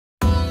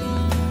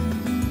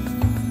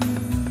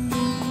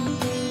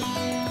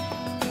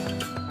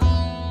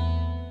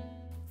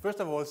first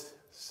of all,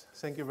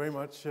 thank you very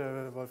much,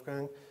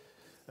 Wolfgang,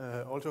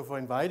 also for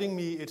inviting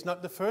me. It's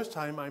not the first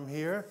time I'm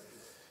here.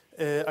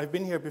 I've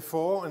been here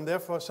before, and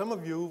therefore some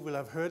of you will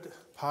have heard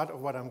part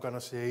of what I'm going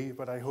to say,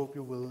 but I hope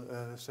you will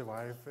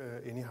survive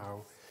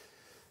anyhow.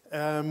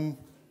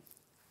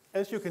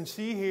 As you can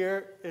see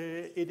here,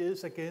 it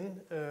is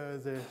again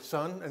the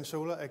sun and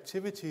solar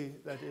activity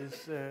that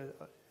is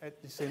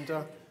at the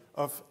center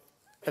of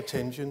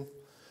attention.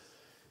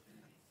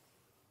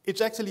 It's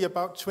actually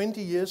about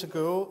 20 years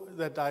ago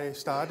that I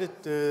started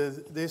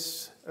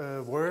this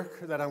work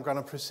that I'm going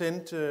to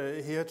present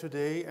here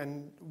today.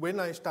 And when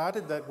I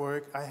started that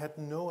work, I had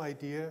no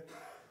idea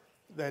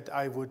that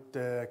I would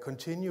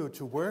continue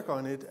to work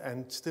on it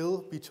and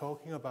still be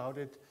talking about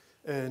it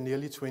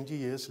nearly 20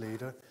 years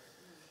later.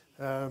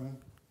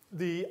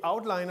 The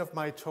outline of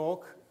my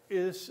talk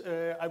is,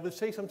 I will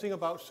say something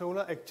about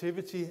solar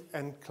activity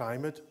and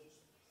climate.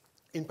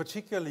 In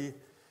particularly,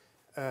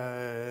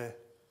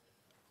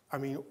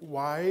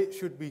 why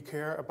should we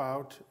care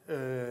about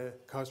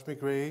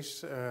cosmic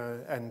rays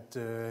and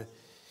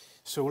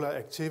solar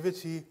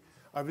activity?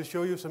 I will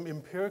show you some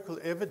empirical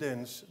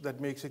evidence that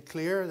makes it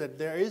clear that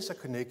there is a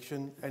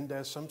connection and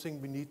there's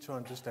something we need to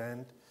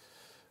understand.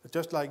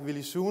 Just like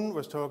Willy Soon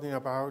was talking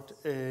about,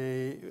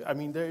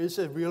 there is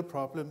a real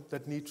problem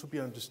that needs to be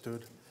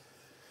understood.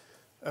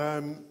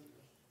 The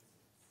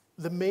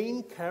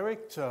main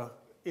character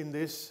in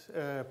this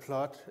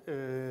plot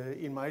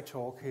in my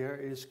talk here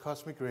is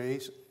cosmic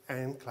rays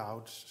and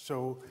clouds.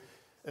 So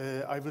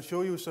I will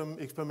show you some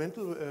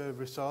experimental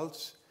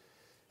results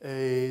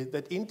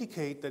that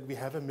indicate that we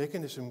have a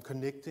mechanism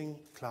connecting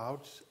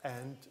clouds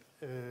and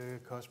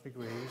cosmic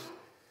rays.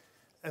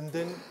 And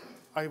then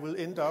I will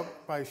end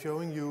up by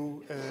showing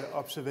you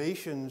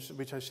observations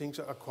which I think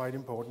are quite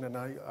important, and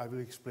I will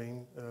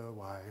explain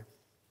why.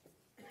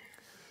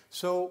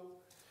 So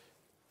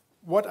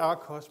what are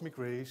cosmic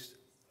rays?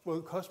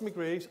 Well, cosmic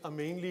rays are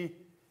mainly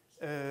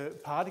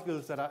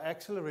particles that are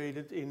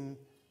accelerated in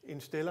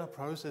stellar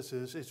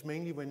processes. It's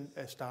mainly when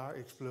a star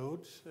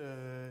explodes,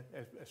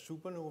 a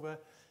supernova,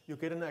 you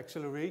get an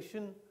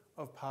acceleration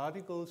of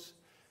particles,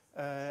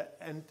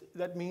 and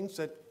that means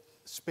that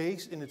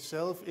space in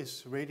itself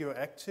is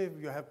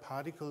radioactive. You have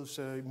particles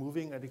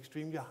moving at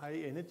extremely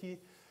high energy,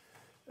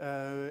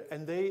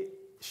 and they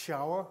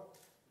shower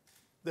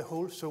the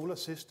whole solar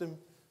system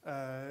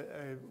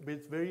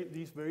with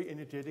these very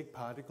energetic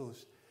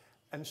particles.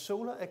 And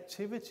solar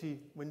activity,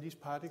 when these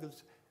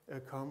particles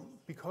come,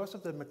 because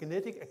of the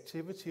magnetic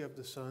activity of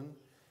the sun,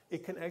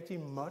 it can actually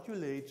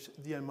modulate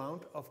the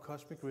amount of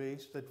cosmic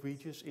rays that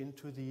reaches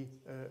into the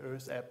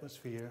Earth's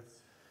atmosphere.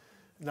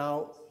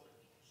 Now,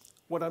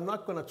 what I'm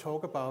not going to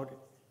talk about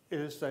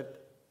is that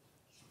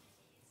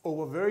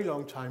over very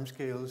long time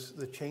scales,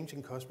 the change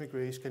in cosmic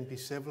rays can be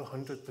several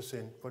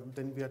 100%, but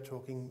then we are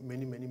talking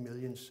many, many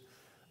millions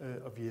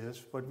of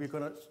years. But we're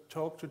going to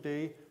talk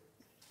today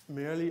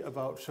merely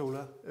about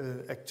solar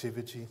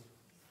activity.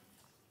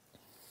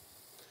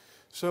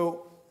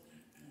 So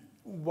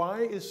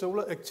why is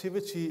solar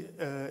activity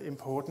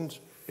important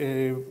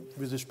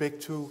with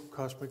respect to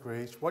cosmic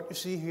rays? What you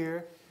see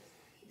here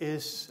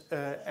is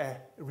a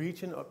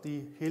region of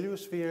the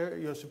heliosphere.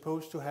 You're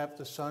supposed to have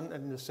the sun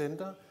in the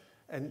center,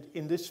 and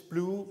in this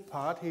blue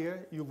part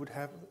here you would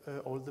have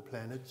all the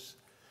planets.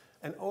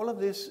 And all of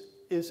this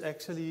is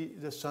actually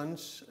the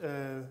sun's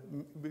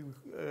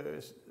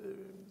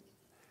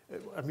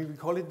we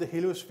call it the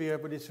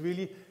heliosphere, but it's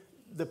really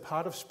the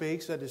part of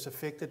space that is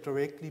affected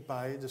directly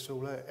by the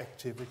solar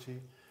activity.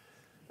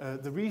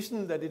 The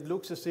reason that it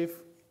looks as if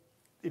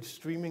it's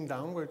streaming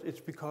downward,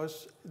 it's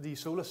because the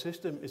solar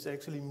system is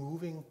actually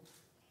moving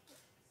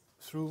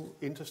through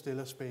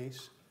interstellar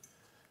space.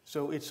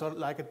 So it's sort of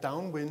like a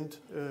downwind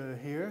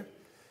here.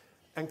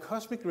 And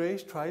cosmic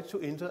rays try to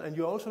enter, and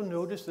you also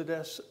notice that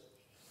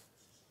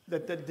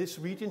that this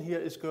region here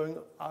is going,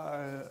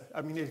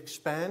 it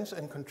expands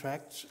and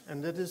contracts,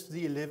 and that is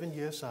the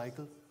 11-year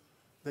cycle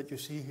that you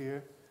see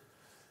here.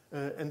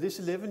 And this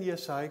 11-year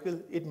cycle,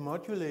 it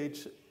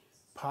modulates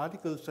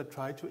particles that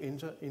try to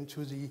enter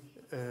into the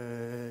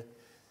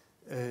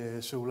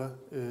solar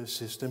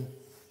system.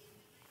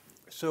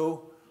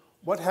 So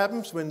what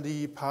happens when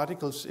the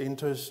particles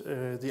enters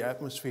the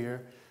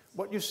atmosphere?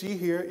 What you see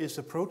here is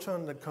a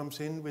proton that comes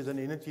in with an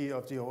energy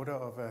of the order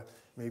of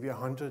maybe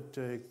 100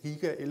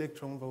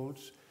 giga-electron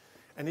volts,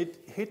 and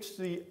it hits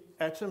the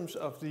atoms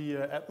of the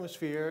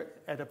atmosphere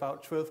at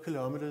about 12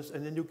 kilometers,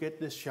 and then you get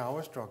this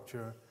shower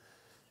structure.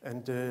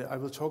 And I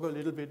will talk a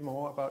little bit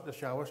more about the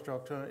shower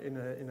structure in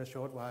a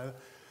short while.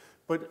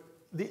 But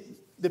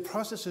the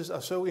processes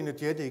are so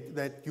energetic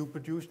that you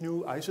produce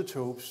new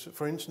isotopes.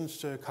 For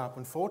instance,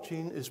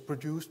 carbon-14 is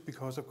produced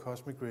because of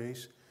cosmic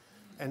rays.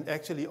 And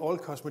actually all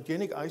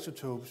cosmogenic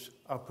isotopes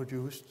are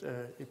produced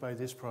by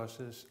this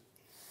process.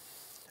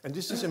 And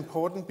this is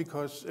important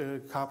because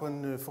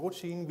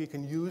carbon-14 we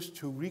can use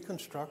to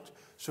reconstruct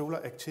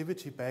solar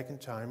activity back in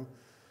time.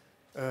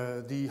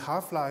 The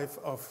half-life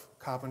of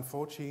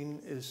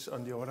carbon-14 is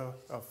on the order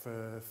of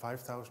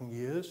 5,000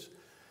 years.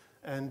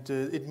 And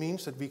it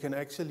means that we can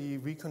actually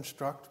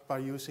reconstruct by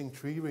using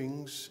tree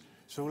rings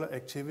solar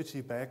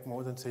activity back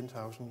more than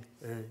 10,000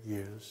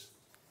 years.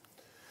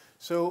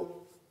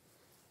 So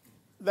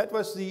that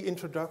was the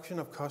introduction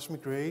of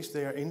cosmic rays.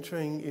 They are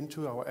entering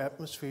into our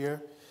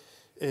atmosphere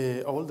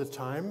all the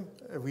time.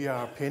 We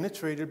are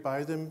penetrated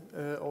by them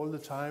all the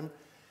time.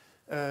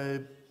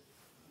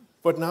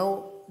 But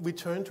now we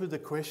turn to the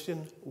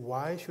question,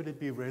 why should it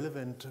be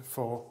relevant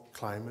for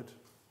climate?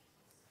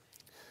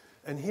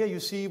 And here you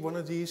see one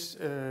of these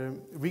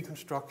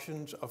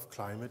reconstructions of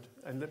climate.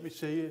 And let me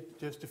say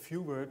just a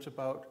few words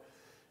about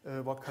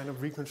what kind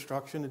of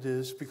reconstruction it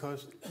is,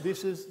 because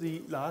this is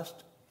the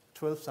last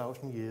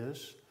 12,000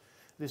 years.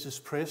 This is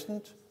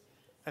present,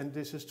 and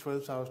this is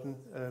 12,000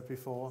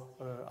 before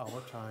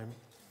our time.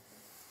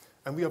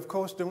 And we, of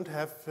course, don't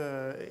have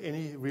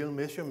any real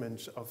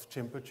measurements of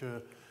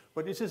temperature,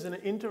 but this is an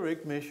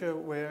indirect measure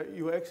where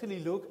you actually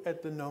look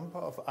at the number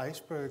of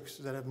icebergs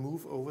that have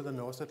moved over the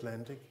North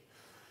Atlantic.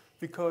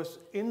 Because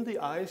in the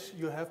ice,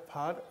 you have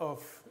part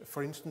of,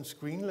 for instance,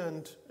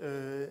 Greenland,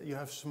 you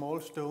have small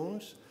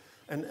stones,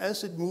 and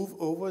as it moves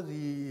over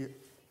the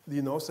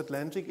North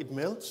Atlantic, it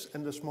melts,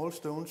 and the small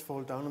stones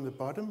fall down on the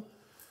bottom.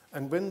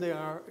 And when they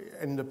are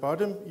in the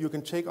bottom, you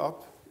can take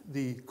up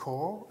the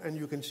core, and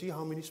you can see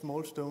how many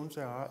small stones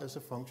there are as a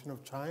function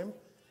of time.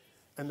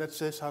 And that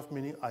says how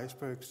many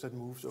icebergs that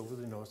moves over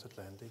the North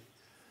Atlantic.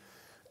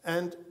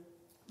 And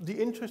the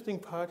interesting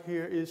part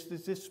here is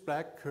this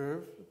black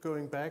curve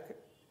going back.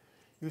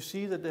 You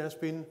see that there has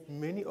been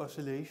many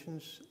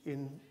oscillations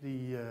in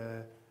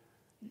the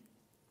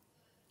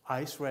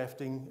ice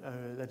rafting,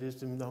 that is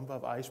the number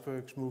of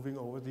icebergs moving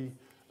over the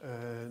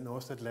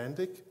North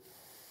Atlantic.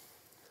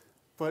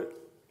 But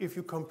if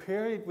you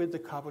compare it with the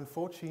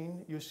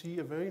carbon-14, you see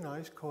a very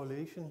nice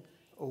correlation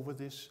over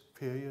this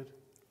period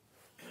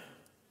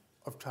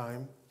of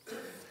time.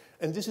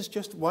 And this is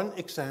just one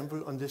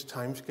example on this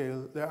time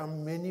scale. There are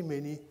many,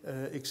 many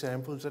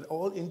examples that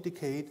all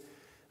indicate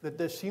that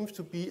there seems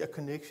to be a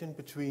connection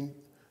between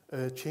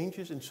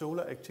changes in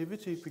solar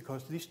activity,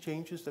 because these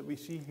changes that we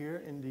see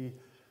here in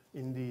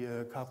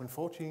the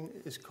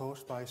carbon-14 is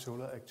caused by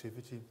solar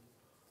activity.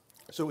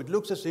 So it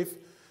looks as if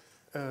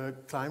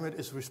climate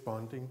is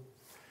responding.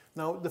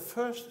 Now, the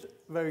first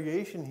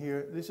variation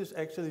here, this is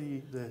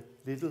actually the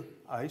Little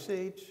Ice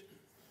Age.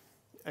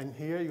 And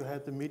here you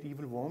have the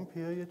medieval warm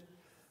period.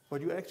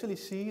 But you actually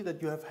see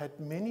that you have had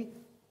many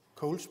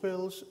cold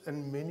spells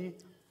and many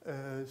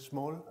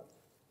small,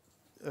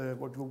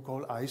 what you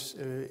call ice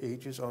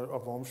ages or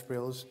warm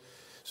spells.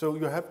 So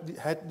you have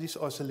had these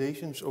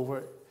oscillations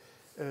over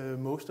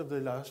most of the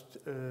last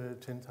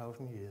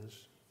 10,000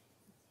 years.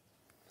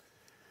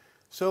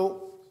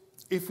 So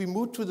if we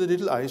move to the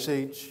Little Ice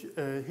Age,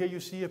 here you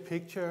see a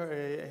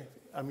picture.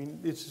 I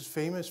mean, this is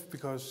famous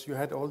because you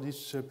had all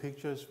these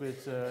pictures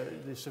with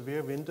the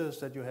severe winters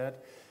that you had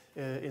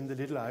in the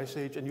Little Ice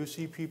Age, and you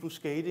see people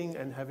skating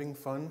and having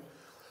fun.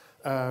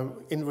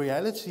 In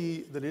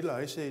reality, the Little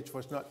Ice Age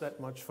was not that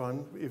much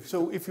fun.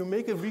 If you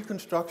make a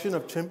reconstruction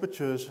of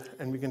temperatures,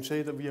 and we can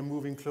say that we are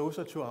moving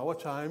closer to our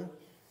time,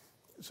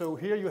 so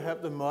here you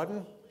have the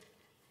modern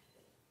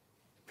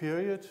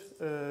period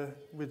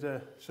with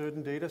a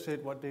certain data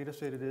set. What data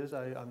set it is,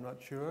 I'm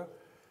not sure.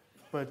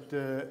 But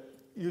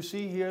you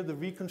see here the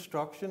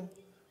reconstruction,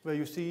 where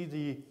you see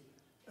the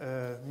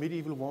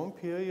medieval warm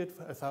period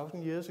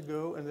 1,000 years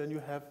ago, and then you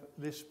have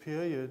this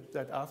period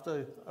that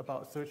after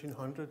about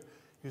 1300,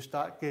 you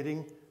start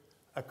getting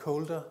a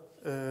colder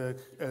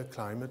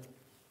climate.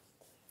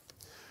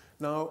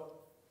 Now,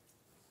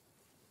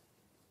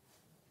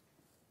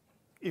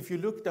 if you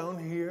look down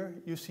here,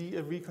 you see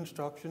a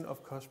reconstruction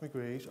of cosmic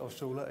rays or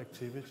solar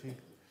activity.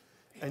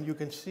 And you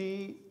can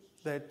see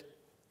that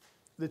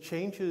the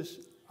changes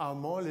are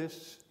more or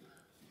less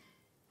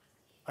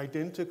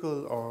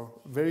identical or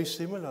very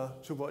similar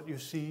to what you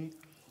see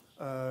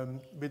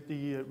with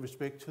the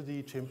respect to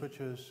the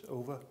temperatures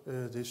over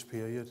this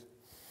period.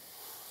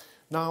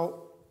 Now,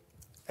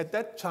 at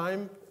that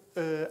time,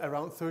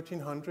 around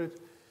 1300,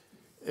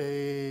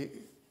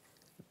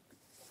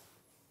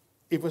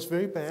 it was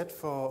very bad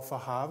for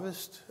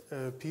harvest.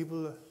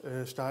 People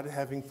started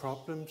having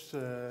problems.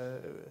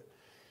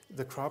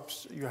 The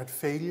crops, you had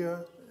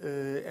failure,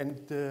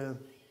 and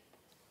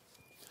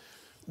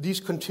these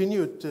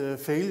continued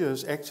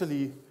failures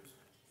actually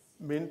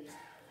meant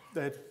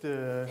that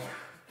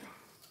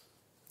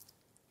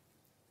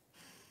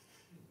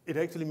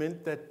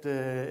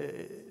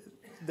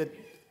that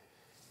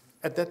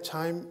at that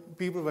time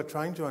people were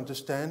trying to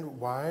understand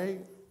why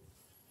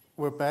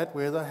were bad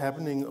weather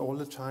happening all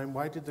the time.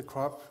 Why did the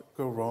crop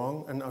go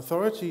wrong? And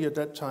authority at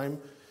that time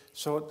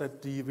thought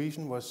that the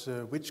reason was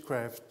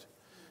witchcraft.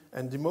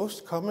 And the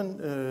most common,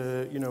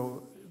 the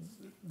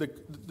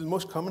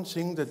most common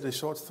thing that they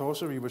thought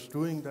sorcery was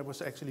doing, that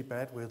was actually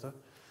bad weather.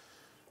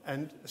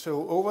 And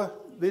so over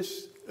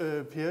this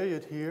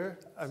period here,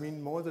 I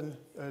mean, more than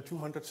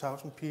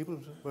 200,000 people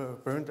were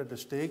burned at the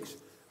stakes.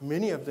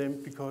 Many of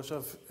them because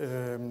of,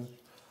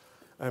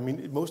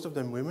 most of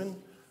them women,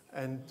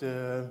 and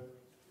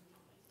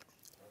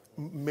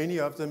many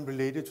of them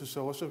related to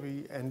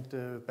sorcery and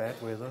bad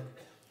weather.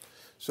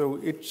 So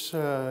it's,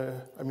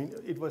 I mean,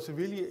 it was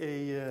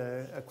really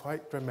a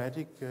quite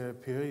dramatic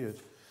period.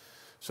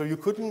 So you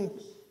couldn't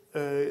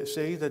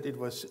say that it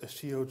was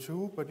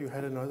CO2, but you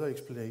had another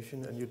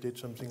explanation and you did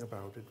something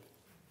about it.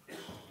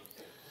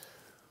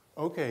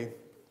 Okay,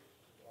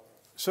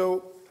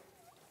 so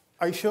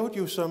I showed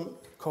you some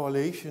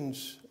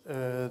correlations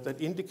that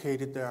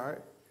indicated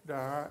there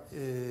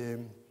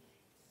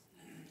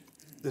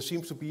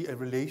seems to be a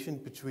relation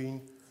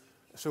between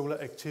solar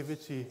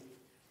activity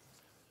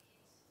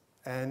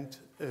and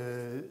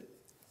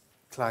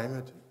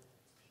climate,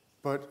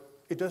 but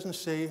it doesn't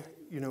say,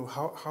 you know,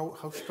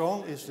 how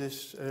strong is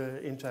this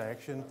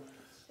interaction,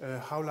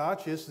 how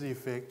large is the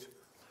effect.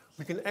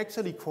 We can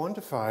actually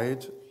quantify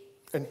it,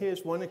 and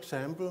here's one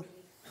example.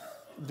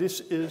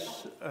 This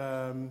is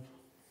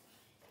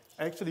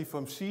actually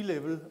from sea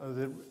level,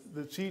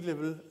 the sea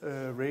level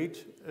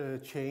rate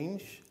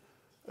change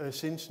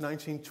since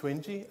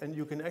 1920, and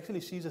you can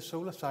actually see the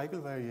solar cycle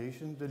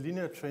variation. The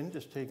linear trend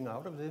is taken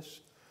out of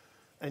this,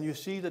 and you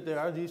see that there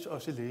are these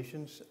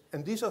oscillations,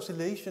 and these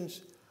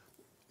oscillations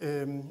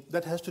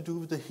that has to do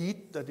with the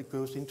heat that it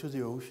goes into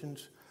the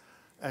oceans.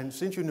 And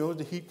since you know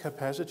the heat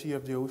capacity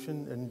of the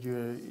ocean, and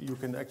you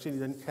can actually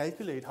then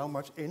calculate how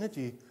much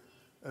energy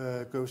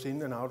goes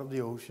in and out of the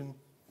ocean.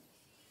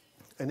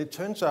 And it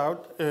turns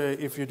out,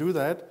 if you do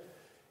that,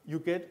 you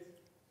get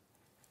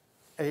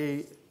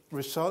a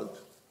result,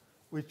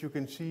 which you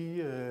can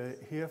see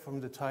here from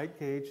the tide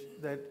gauge,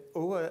 that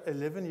over an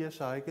 11-year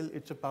cycle,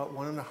 it's about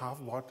 1.5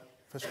 watt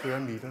per square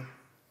meter.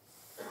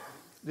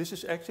 This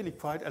is actually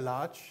quite a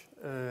large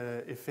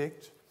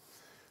effect.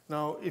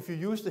 Now, if you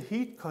use the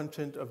heat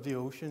content of the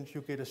oceans,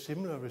 you get a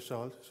similar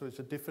result, so it's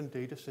a different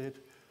data set.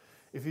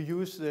 If you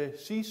use the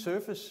sea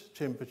surface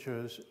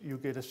temperatures, you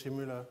get a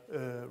similar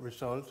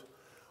result.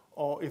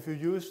 Or if you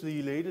use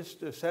the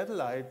latest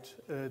satellite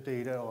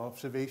data or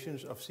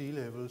observations of sea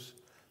levels,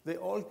 they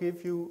all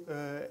give you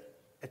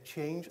a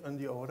change on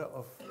the order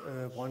of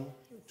 1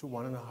 to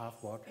 1.5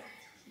 watt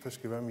per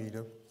square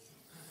meter.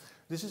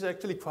 This is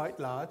actually quite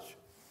large.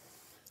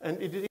 And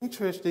it is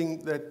interesting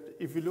that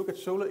if you look at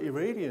solar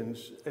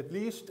irradiance, at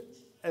least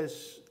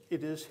as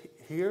it is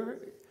here,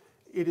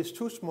 it is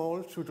too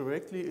small to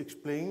directly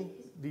explain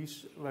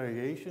these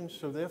variations.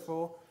 So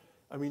therefore,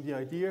 I mean, the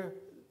idea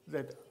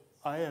that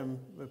I am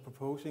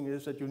proposing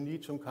is that you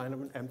need some kind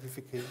of an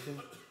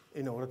amplification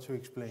in order to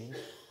explain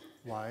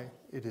why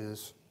it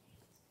is.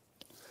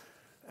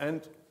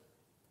 And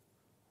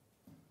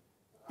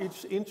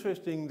it's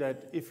interesting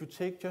that if you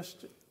take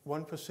just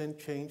 1%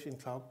 change in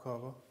cloud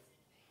cover,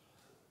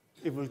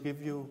 it will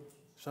give you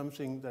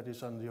something that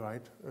is on the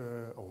right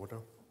order.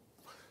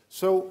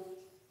 So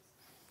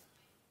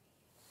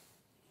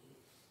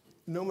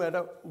no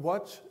matter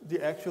what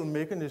the actual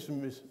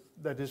mechanism is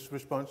that is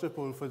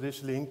responsible for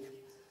this link,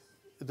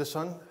 the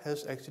sun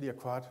has actually a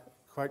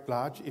quite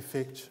large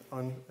effect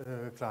on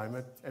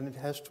climate, and it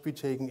has to be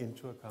taken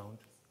into account.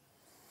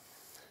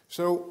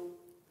 So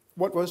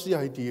what was the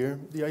idea?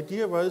 The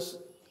idea was,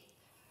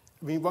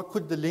 I mean, what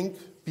could the link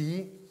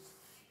be?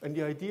 And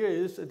the idea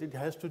is that it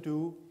has to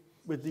do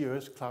with the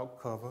Earth's cloud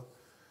cover.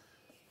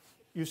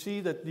 You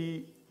see that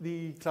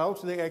the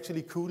clouds, they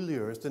actually cool the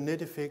Earth. The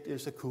net effect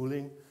is a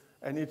cooling,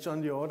 and it's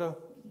on the order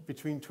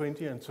between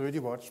 20 and 30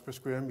 watts per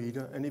square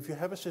meter. And if you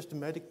have a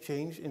systematic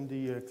change in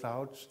the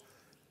clouds,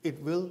 it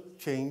will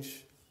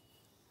change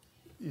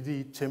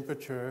the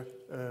temperature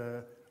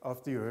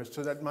of the Earth.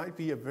 So that might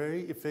be a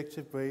very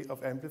effective way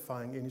of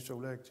amplifying any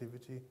solar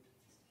activity.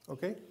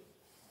 Okay?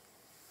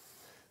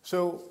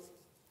 So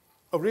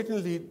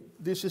originally,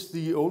 this is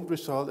the old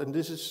result, and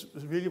this is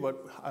really what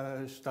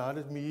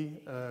started me,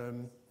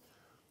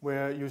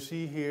 where you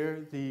see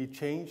here the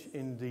change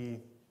in the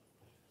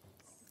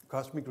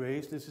cosmic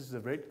rays. This is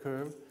the red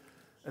curve.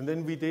 And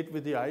then we did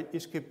with the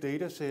ISCIP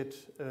data set,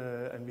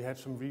 and we had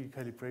some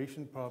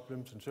recalibration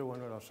problems and so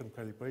on, or some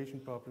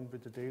calibration problems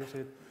with the data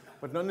set.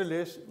 But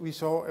nonetheless, we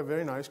saw a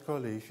very nice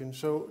correlation.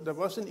 So there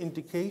was an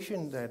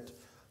indication that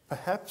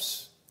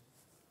perhaps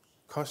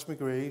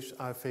cosmic rays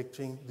are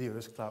affecting the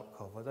Earth's cloud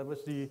cover. That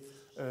was the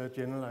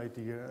general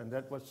idea, and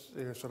that was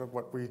sort of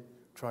what we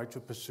tried to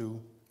pursue.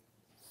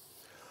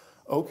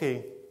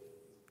 Okay.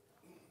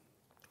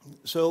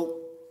 So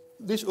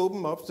this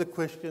opened up the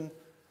question,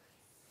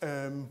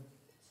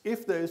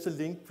 if there is a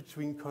link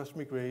between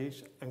cosmic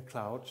rays and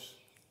clouds,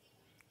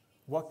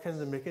 what can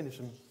the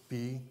mechanism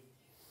be?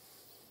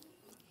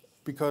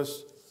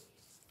 Because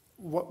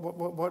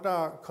what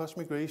are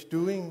cosmic rays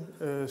doing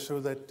so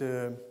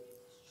that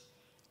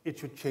it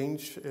should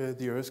change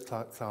the Earth's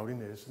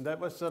cloudiness? And that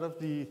was sort of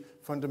the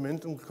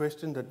fundamental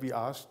question that we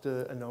asked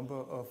a number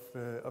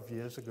of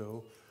years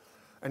ago.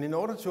 And in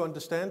order to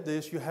understand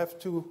this, you have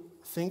to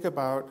think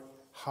about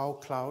how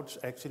clouds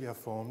actually are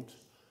formed.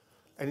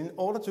 And in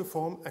order to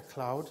form a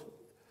cloud,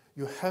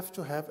 you have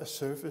to have a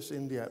surface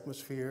in the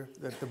atmosphere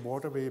that the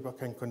water vapor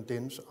can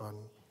condense on.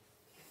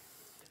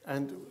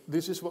 And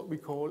this is what we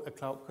call a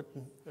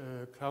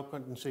cloud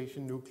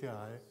condensation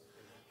nuclei.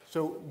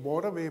 So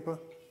water vapor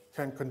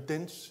can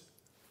condense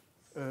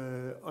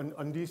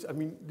on these. I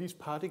mean, these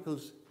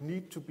particles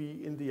need to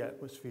be in the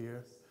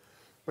atmosphere.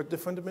 But the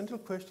fundamental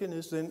question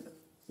is then,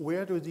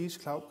 where do these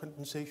cloud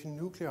condensation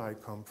nuclei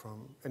come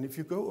from? And if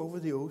you go over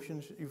the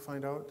oceans, you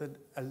find out that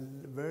a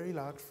very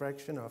large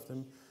fraction of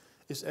them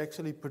is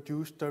actually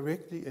produced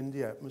directly in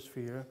the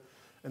atmosphere.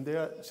 And they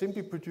are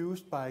simply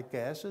produced by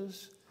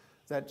gases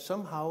that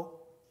somehow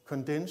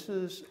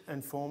condenses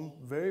and form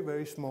very,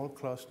 very small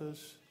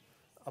clusters,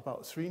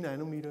 about 3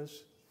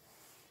 nanometers.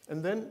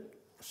 And then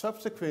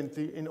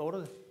subsequently, in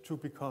order to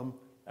become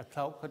a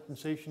cloud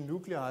condensation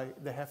nuclei,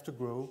 they have to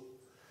grow.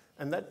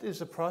 And that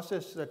is a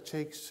process that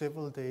takes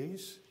several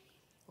days,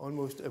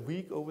 almost a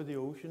week over the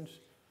oceans,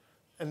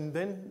 and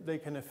then they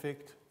can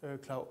affect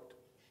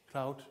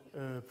cloud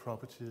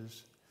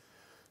properties.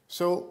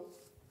 So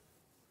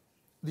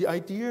the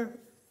idea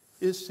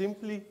is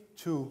simply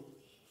the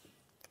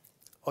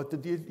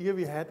idea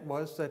we had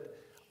was that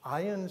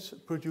ions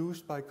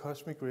produced by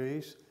cosmic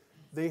rays,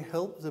 they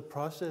help the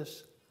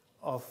process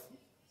of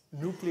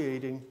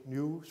nucleating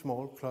new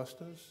small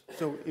clusters.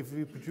 So if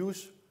we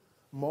produce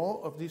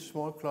more of these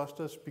small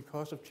clusters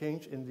because of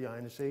change in the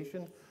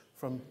ionization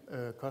from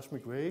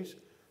cosmic rays,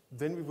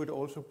 then we would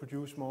also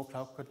produce more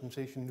cloud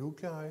condensation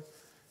nuclei.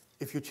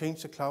 If you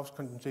change the cloud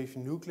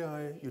condensation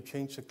nuclei, you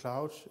change the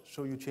clouds,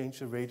 so you change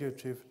the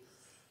radiative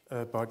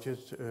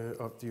budget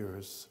of the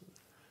Earth.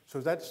 So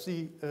that's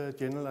the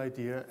general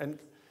idea. And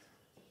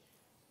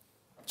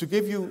to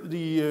give you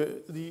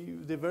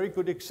the very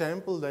good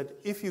example that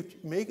if you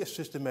make a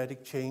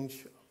systematic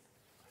change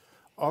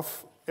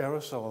of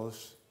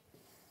aerosols,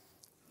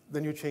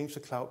 then you change the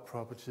cloud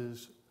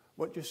properties.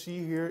 What you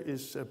see here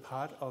is a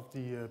part of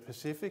the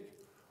Pacific,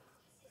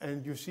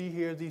 and you see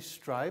here these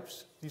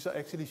stripes. These are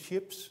actually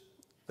ships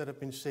that have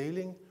been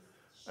sailing,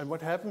 and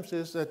what happens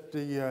is that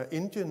the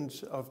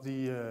engines of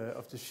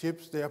the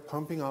ships, they are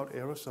pumping out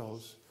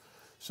aerosols.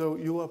 So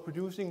you are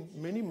producing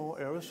many more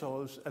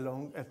aerosols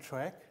along a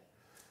track.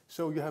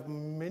 So you have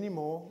many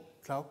more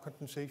cloud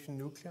condensation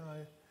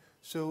nuclei.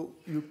 So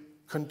you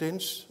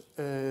condense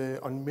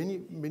on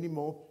many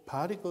more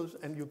particles,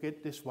 and you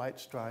get this white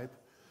stripe.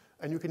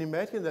 And you can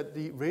imagine that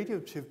the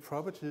radiative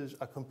properties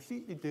are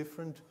completely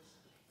different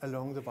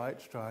along the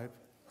white stripe.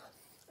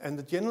 And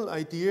the general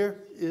idea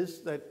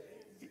is that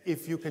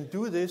if you can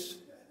do this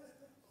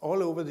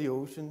all over the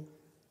ocean,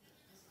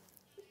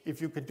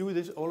 if you can do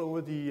this all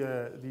over the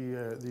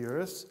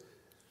Earth,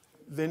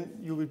 then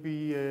you will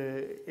be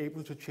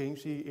able to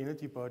change the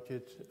energy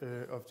budget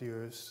of the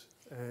Earth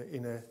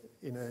in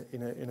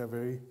a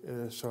very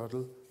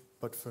subtle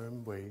but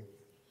firm way.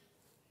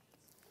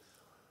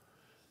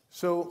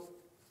 So,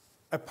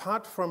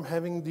 apart from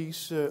having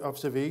these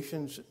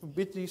observations,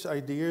 with these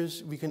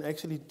ideas, we can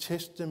actually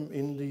test them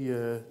in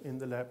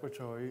the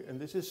laboratory. And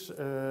this is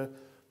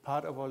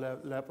part of our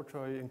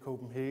laboratory in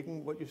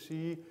Copenhagen. What you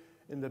see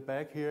in the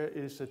back here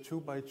is a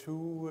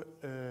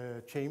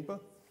 2x2 chamber,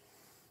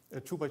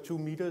 2x2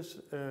 meters.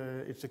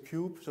 It's a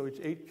cube, so it's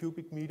 8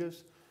 cubic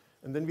meters.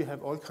 And then we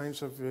have all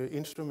kinds of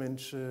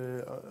instruments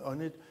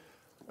on it.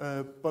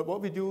 But what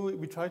we do,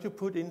 we try to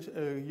put in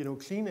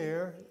clean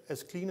air,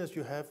 as clean as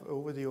you have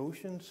over the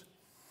oceans.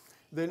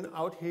 Then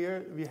out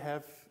here we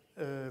have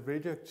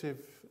radioactive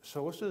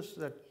sources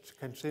that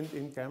can send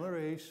in gamma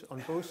rays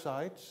on both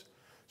sides,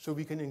 so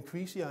we can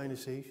increase the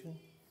ionization.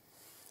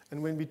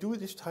 And when we do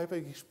this type of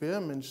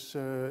experiments,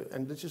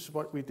 and this is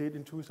what we did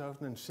in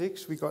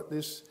 2006, we got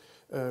this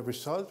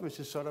result, which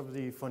is sort of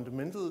the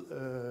fundamental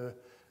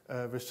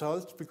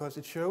result, because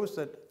it shows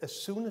that as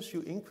soon as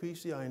you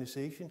increase the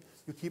ionization,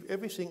 you keep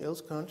everything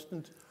else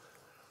constant,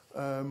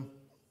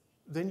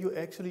 then you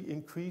actually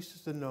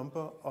increase the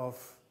number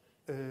of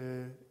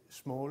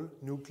small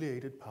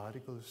nucleated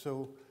particles.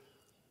 So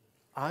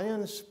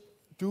ions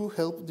do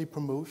help the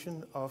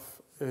promotion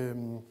of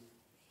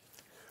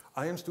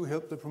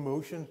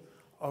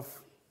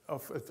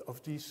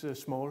these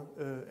small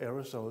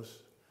aerosols.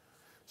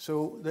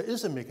 So there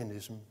is a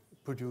mechanism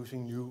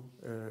producing new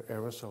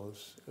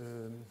aerosols,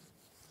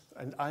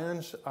 and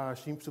ions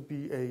seems to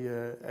be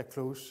a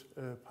close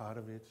part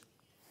of it.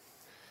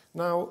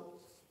 Now,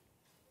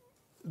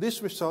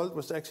 this result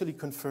was actually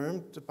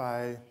confirmed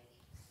by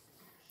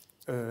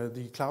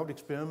the cloud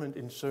experiment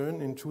in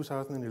CERN in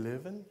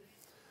 2011.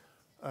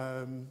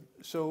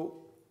 So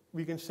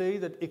we can say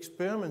that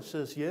experiment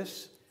says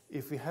yes,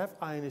 if we have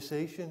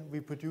ionization, we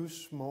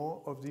produce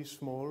more of these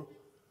small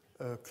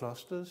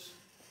clusters.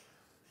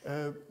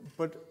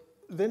 But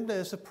then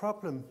there's a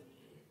problem,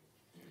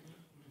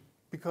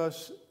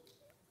 because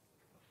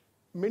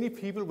many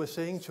people were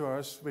saying to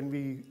us when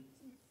we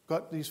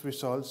got these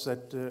results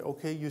that,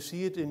 okay, you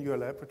see it in your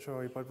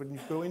laboratory, but when you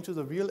go into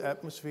the real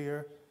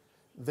atmosphere,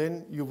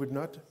 then you would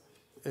not,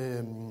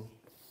 then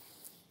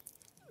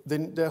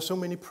there are so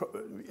many,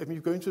 when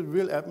you go into the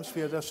real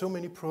atmosphere, there are so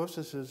many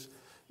processes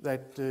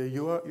that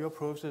your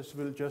process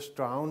will just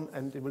drown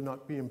and it will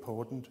not be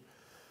important.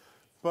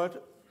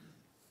 But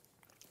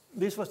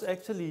this was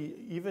actually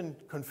even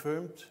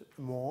confirmed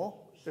more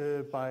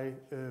by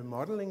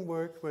modeling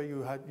work, where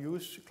you had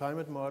used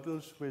climate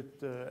models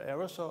with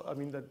aerosol. I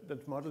mean,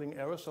 that modeling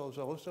aerosols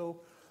also.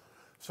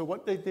 So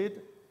what they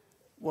did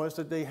was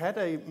that they had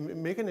a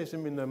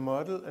mechanism in the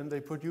model, and they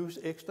produced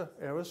extra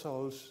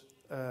aerosols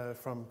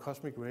from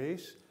cosmic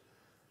rays.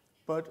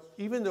 But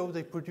even though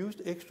they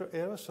produced extra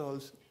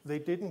aerosols, they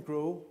didn't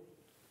grow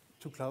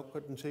to cloud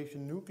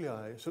condensation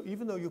nuclei. So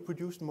even though you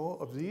produced more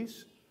of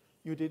these,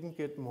 you didn't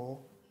get more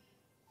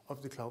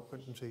of the cloud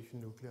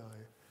condensation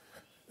nuclei.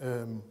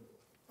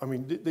 I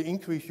mean, the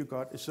increase you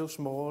got is so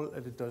small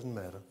that it doesn't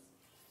matter.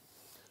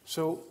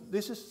 So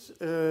this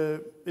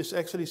is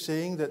actually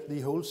saying that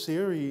the whole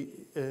theory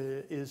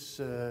is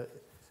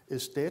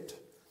dead,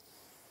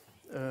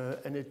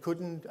 and it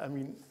couldn't. I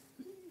mean,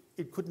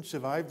 it couldn't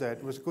survive that.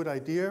 It was a good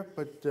idea,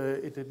 but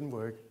it didn't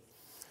work.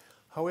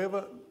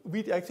 However,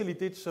 we actually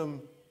did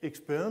some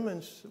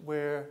experiments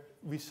where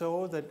we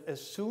saw that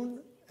as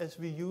soon as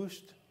we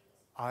used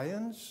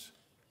ions,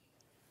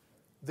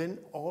 then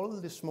all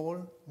the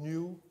small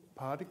new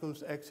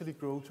particles actually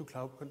grow to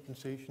cloud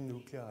condensation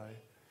nuclei.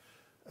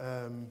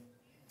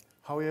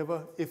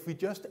 However, if we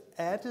just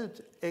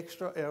added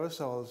extra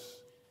aerosols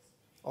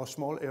or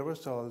small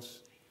aerosols,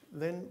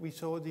 then we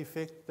saw the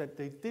effect that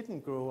they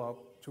didn't grow up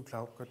to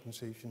cloud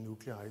condensation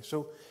nuclei.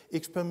 So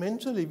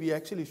experimentally, we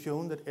actually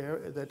shown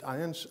that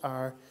ions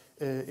are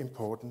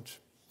important.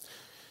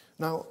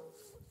 Now,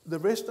 the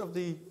rest of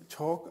the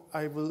talk,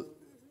 I will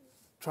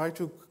try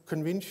to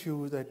convince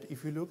you that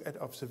if you look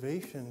at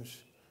observations,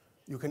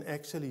 you can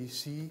actually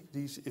see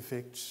these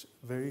effects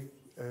very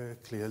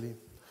clearly.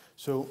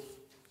 So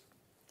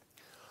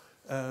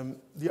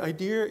the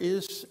idea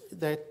is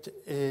that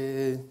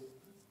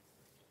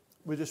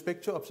with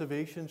respect to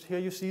observations, here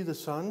you see the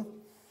sun,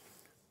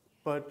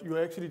 but you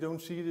actually don't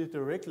see the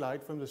direct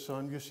light from the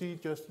sun. You see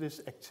just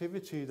this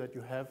activity that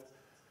you have,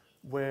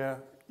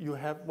 where you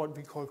have what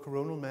we call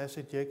coronal mass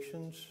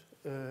ejections.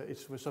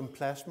 It's with some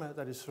plasma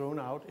that is thrown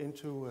out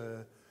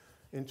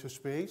into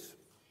space,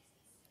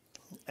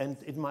 and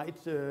it might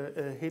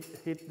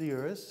hit the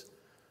Earth,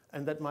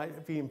 and that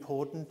might be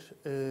important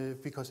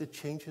because it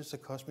changes the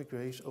cosmic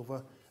rays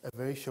over a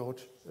very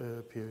short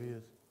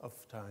period of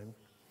time.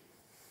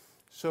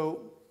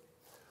 So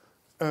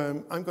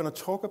I'm going to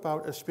talk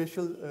about a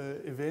special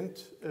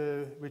event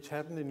which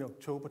happened in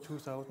October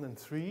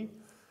 2003.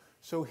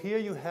 So here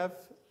you have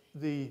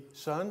the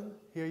sun,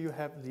 here you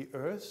have the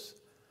Earth,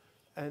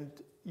 and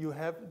you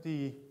have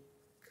the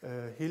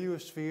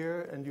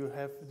heliosphere, and you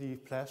have the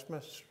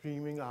plasma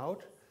streaming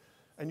out.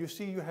 And you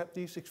see you have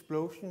these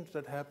explosions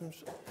that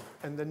happens,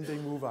 and then they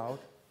move out.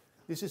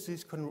 This is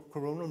these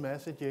coronal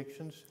mass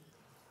ejections.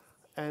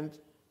 And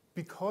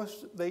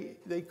because they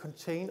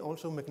contain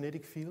also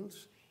magnetic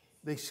fields,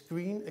 they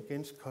screen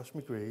against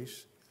cosmic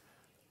rays.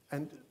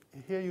 And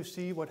here you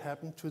see what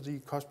happened to the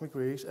cosmic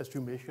rays as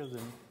you measure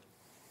them.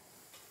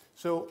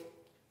 So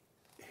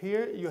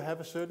here you have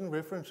a certain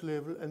reference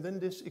level, and then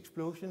this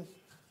explosion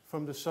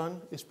from the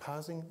sun is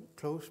passing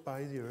close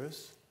by the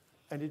Earth,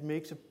 and it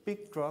makes a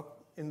big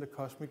drop in the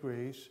cosmic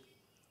rays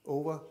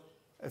over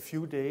a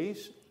few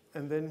days,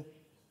 and then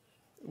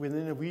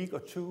within a week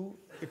or two,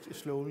 it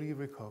slowly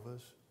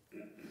recovers.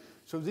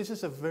 So this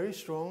is a very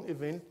strong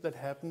event that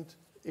happened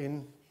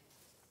in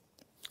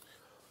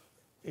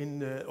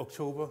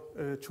October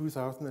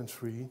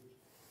 2003,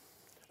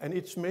 and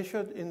it's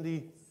measured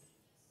in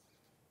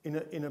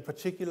a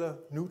particular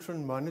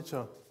neutron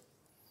monitor.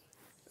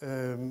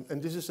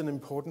 And this is an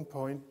important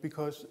point,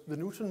 because the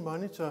neutron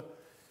monitor,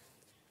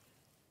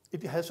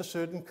 it has a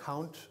certain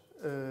count.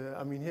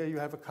 I mean, here you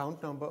have a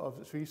count number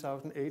of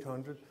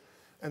 3,800,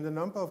 and the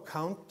number of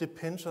count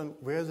depends on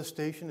where the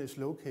station is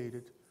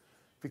located,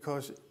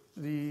 because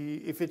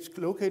if it's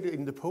located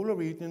in the polar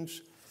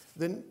regions,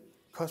 then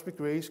cosmic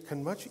rays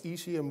can much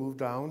easier move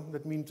down.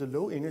 That means the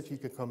low energy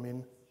can come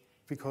in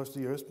because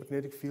the Earth's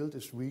magnetic field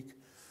is weak.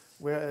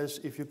 Whereas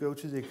if you go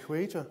to the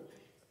equator,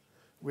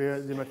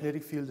 where the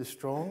magnetic field is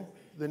strong,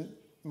 then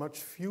much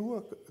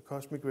fewer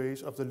cosmic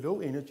rays of the low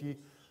energy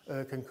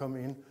can come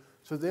in.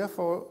 So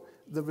therefore,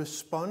 the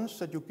response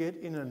that you get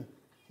in a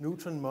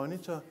neutron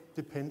monitor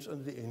depends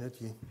on the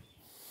energy.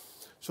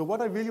 So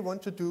what I really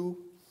want to do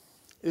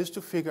is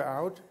to figure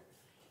out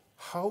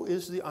how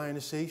is the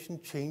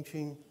ionization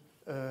changing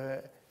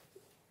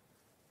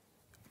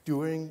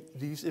during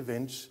these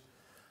events.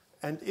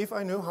 And if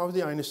I know how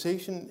the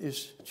ionization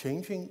is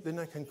changing, then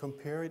I can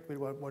compare it with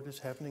what is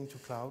happening to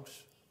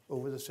clouds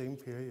over the same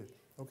period.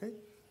 Okay?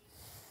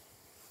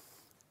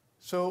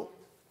 So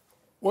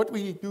what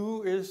we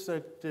do is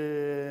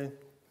that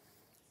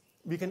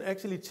we can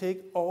actually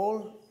take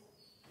all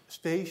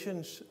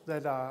stations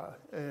that are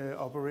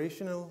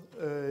operational.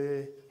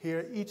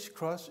 Here, each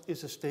cross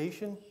is a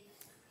station,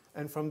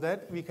 and from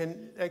that we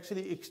can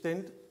actually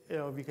extend,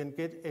 we can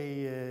get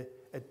a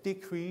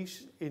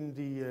decrease in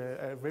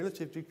a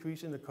relative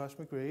decrease in the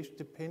cosmic rays,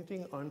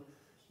 depending on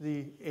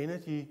the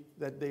energy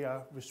that they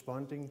are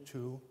responding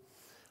to.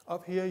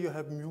 Up here you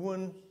have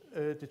muon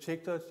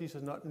detectors. These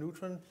are not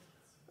neutron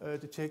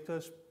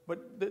detectors,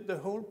 but the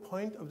whole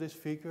point of this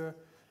figure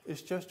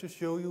is just to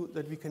show you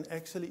that we can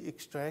actually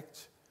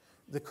extract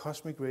the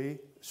cosmic ray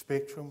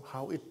spectrum,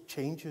 how it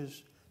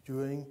changes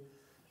during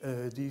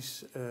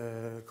these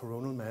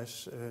coronal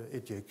mass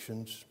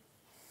ejections.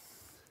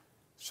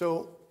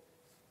 So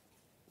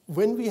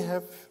when we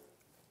have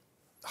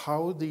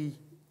how the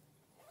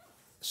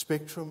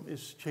spectrum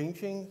is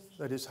changing,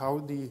 that is how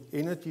the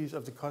energies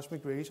of the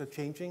cosmic rays are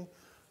changing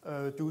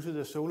due to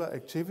the solar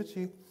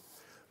activity,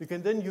 we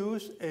can then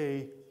use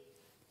a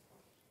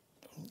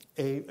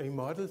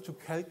model to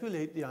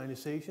calculate the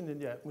ionization in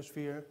the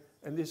atmosphere.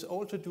 And this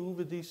all to do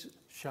with these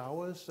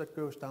showers that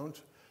goes down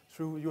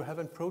through. You have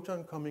a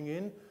proton coming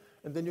in,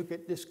 and then you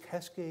get this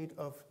cascade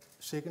of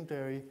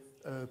secondary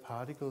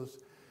particles.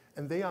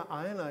 And they are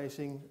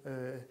ionizing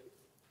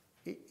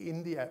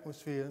in the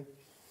atmosphere.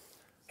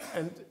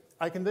 And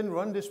I can then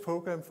run this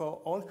program for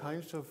all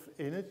kinds of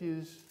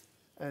energies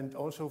and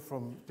also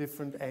from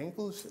different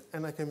angles,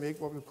 and I can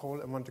make what we call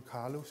a Monte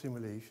Carlo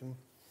simulation.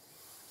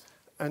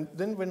 And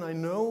then when I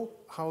know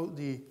how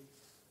the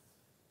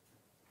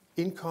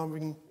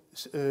incoming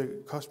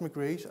cosmic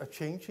rays are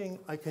changing,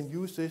 I can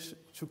use this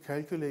to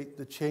calculate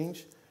the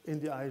change in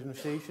the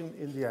ionization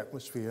in the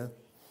atmosphere.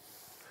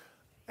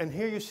 And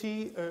here you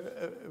see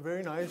a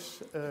very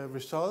nice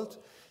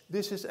result.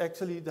 This is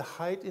actually the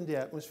height in the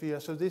atmosphere.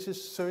 So this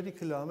is 30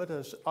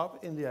 kilometers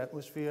up in the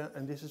atmosphere,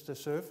 and this is the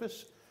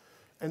surface.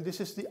 And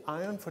this is the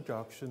ion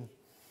production.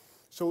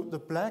 So the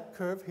black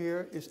curve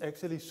here is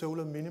actually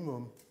solar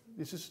minimum.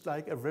 This is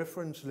like a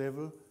reference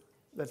level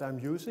that I'm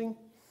using.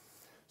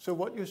 So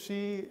what you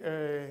see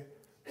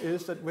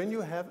is that when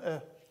you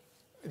have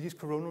these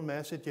coronal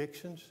mass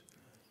ejections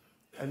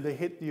and they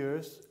hit the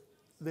Earth,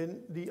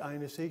 then the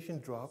ionization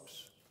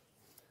drops.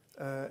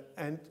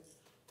 And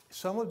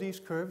some of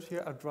these curves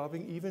here are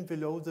dropping even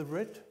below the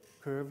red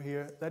curve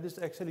here. That is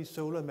actually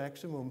solar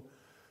maximum.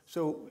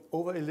 So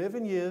over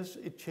 11 years,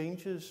 it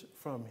changes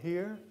from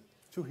here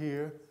to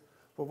here.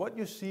 But what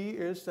you see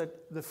is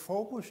that the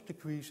focus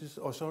decreases,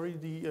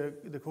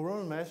 the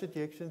coronal mass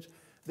ejections,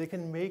 they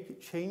can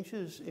make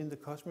changes in the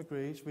cosmic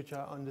rays which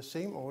are on the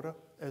same order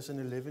as an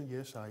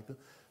 11-year cycle.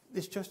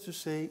 It's just to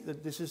say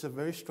that this is a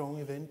very strong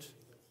event.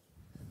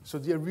 So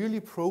they are really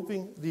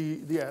probing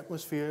the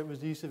atmosphere with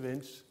these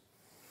events.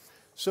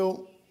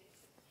 So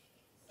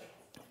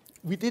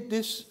we did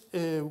this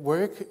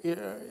work,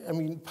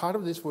 part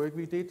of this work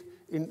we did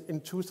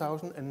in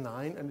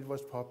 2009, and it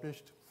was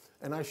published.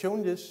 And I've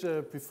shown this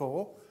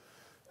before.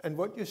 And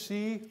what you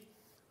see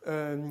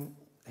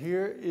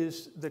here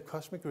is the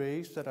cosmic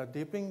rays that are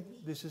dipping.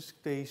 This is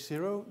day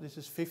 0. This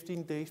is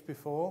 15 days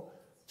before,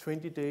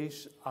 20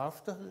 days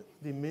after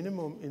the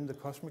minimum in the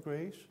cosmic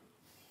rays.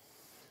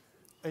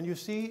 And you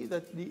see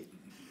that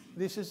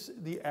this is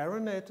the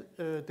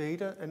AeroNet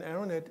data, and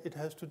AeroNet, it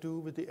has to do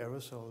with the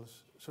aerosols.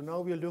 So now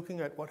we are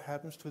looking at what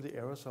happens to the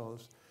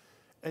aerosols.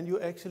 And you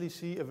actually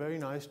see a very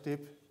nice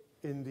dip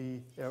in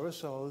the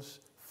aerosols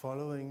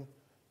following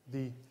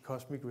the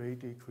cosmic ray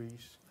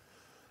decrease.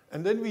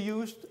 And then we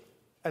used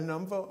a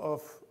number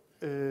of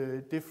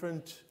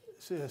different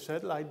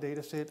satellite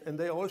data sets, and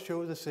they all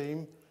show the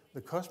same.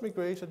 The cosmic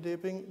rays are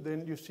dipping,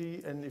 then you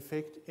see an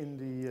effect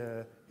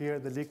in here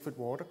the liquid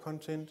water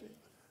content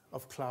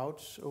of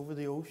clouds over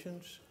the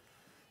oceans.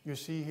 You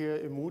see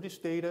here Moody's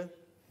data,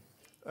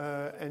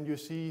 and you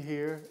see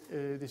here,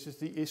 this is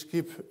the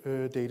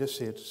ISKIP data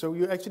set. So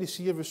you actually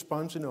see a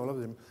response in all of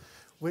them.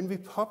 When we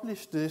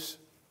published this,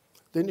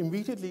 then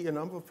immediately a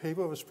number of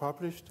papers was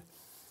published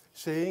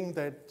saying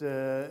that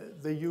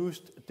they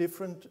used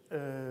different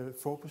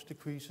focus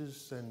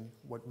decreases than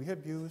what we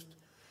had used.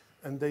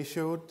 And they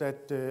showed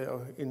that,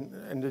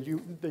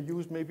 they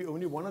used maybe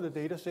only one of the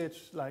data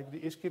sets, like the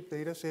ISKIP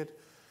data set,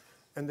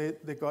 and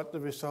they got the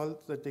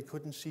result that they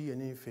couldn't see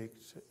any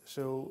effects.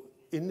 So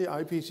in the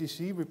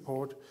IPCC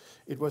report,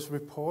 it was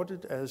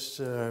reported as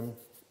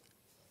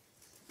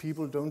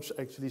people don't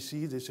actually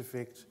see this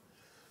effect.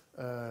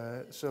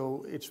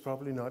 So it's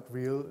probably not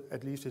real,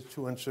 at least it's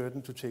too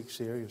uncertain to take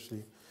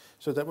seriously.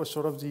 So that was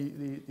sort of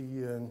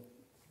the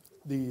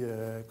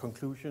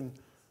conclusion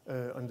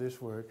on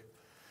this work.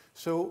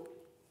 So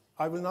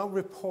I will now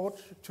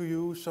report to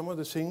you some of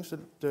the things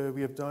that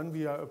we have done.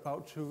 We are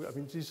about to,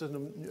 these are the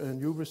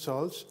new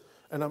results,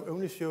 and I'm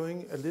only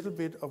showing a little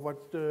bit of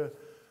what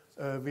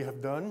we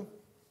have done.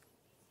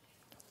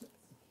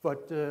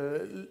 But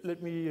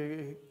let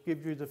me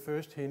give you the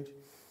first hint.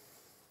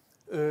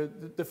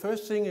 The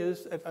first thing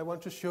is that I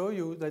want to show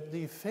you that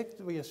the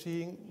effect we are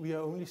seeing, we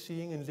are only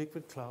seeing in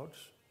liquid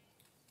clouds.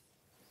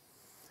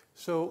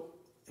 So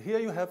here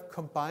you have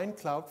combined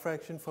cloud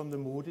fraction from the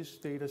Moody's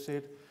data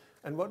set,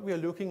 and what we are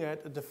looking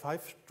at are the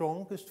 5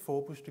 strongest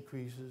focus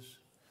decreases.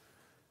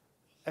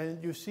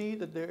 And you see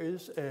that there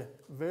is a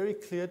very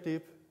clear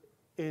dip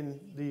in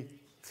the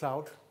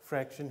cloud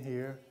fraction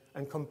here,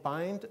 and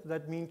combined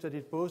that means that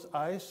it's both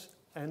ice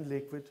and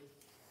liquid.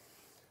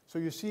 So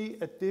you see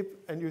a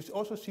dip, and you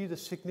also see the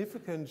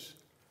significance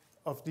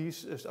of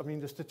these,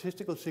 the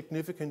statistical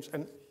significance,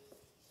 and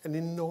an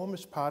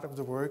enormous part of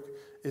the work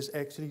is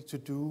actually to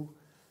do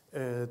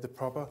the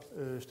proper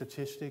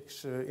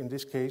statistics in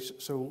this case.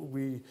 So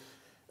we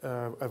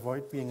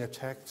avoid being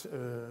attacked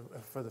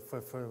for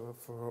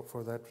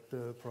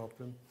that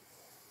problem.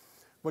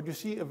 But you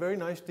see a very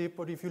nice dip,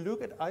 but if you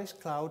look at ice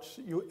clouds,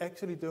 you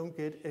actually don't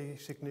get a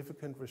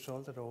significant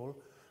result at all.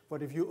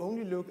 But if you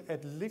only look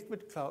at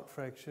liquid cloud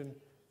fraction,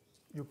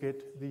 you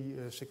get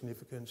the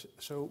significance.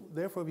 So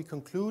therefore we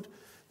conclude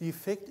the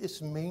effect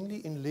is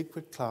mainly in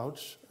liquid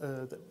clouds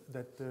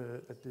that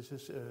this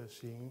is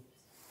seeing.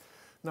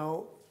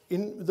 Now,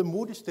 in the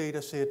Moody's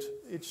data set,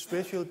 it's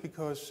special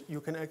because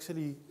you can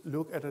actually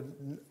look at a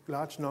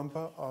large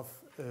number of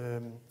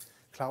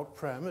cloud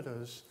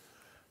parameters.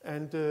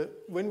 And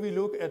when we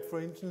look at, for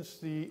instance,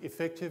 the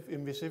effective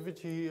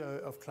emissivity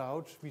of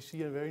clouds, we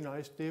see a very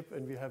nice dip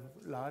and we have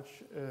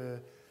large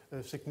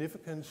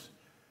significance.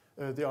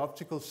 The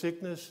optical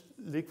thickness,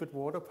 liquid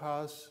water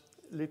pass,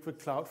 liquid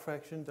cloud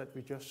fraction that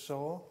we just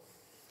saw,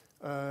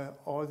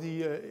 or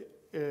the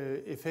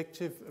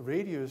effective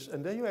radius.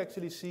 And then you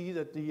actually see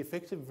that the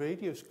effective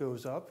radius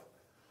goes up,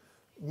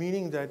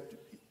 meaning that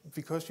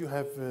because you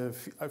have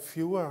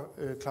fewer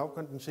cloud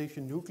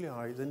condensation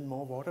nuclei, then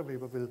more water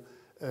vapor will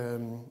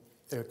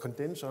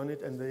condense on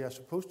it, and they are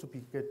supposed to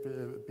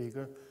get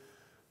bigger.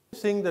 The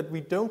thing that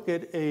we don't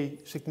get a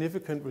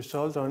significant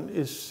result on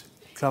is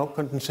cloud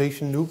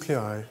condensation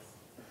nuclei.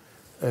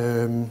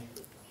 And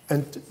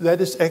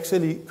that is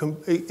actually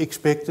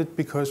expected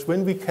because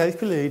when we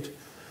calculate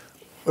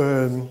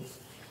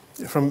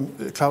from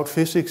cloud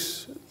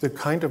physics the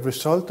kind of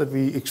result that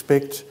we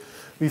expect,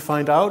 we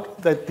find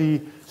out that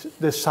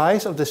the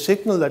size of the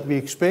signal that we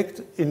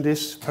expect in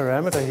this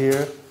parameter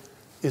here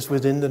is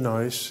within the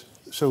noise.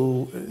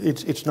 So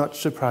it's not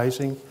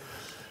surprising.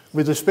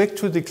 With respect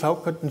to the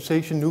cloud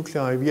condensation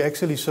nuclei, we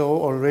actually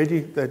saw already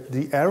that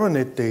the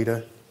AeroNet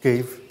data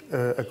gave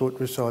a good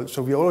result.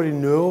 So we already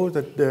know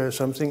that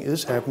something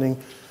is happening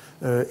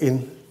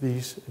in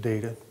these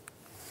data.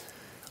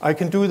 I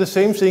can do the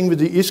same thing with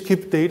the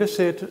ISKIP data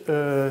set.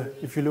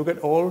 If you look at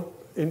all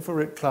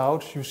infrared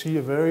clouds, you see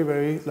a very,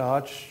 very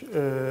large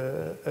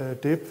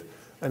dip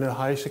and a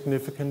high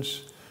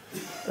significance.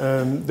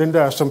 Then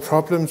there are some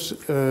problems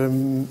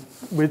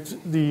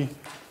with the,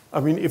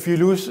 if you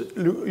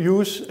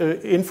use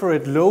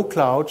infrared low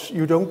clouds,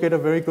 you don't get a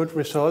very good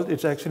result.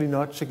 It's actually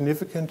not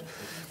significant.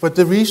 But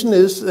the reason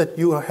is that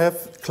you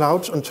have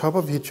clouds on top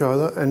of each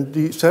other, and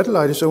the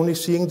satellite is only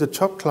seeing the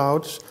top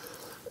clouds.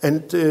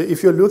 And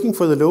if you're looking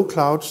for the low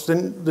clouds,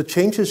 then the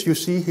changes you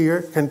see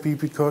here can be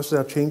because there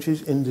are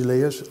changes in the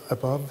layers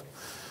above.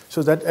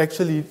 So that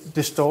actually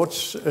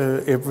distorts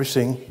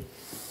everything.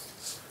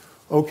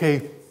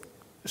 Okay,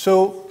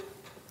 so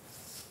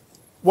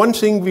one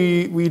thing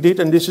we did,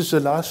 and this is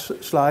the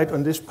last slide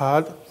on this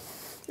part,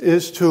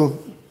 is to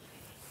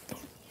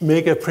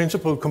make a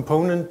principal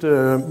component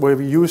where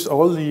we used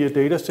all the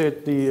data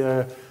set,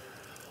 the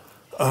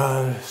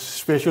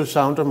special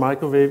sounder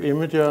microwave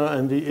imager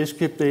and the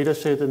ISKIP data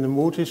set and the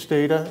Moody's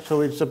data.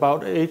 So it's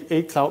about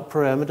eight cloud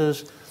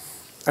parameters.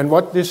 And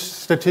what this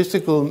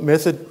statistical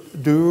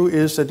method do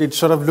is that it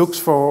sort of looks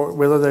for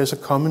whether there's a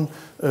common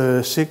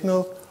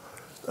signal.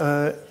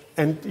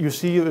 And you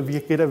see we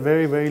get a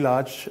very, very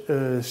large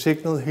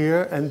signal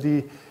here.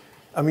 And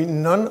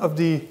none of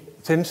the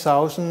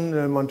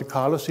 10,000 Monte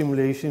Carlo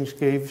simulations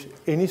gave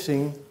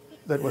anything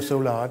that was so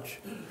large.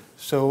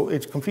 So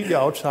it's completely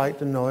outside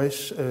the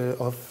noise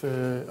of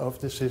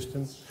the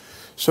system.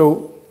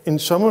 So in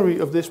summary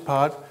of this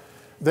part,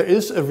 there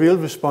is a real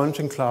response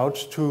in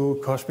clouds to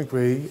cosmic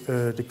ray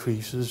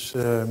decreases.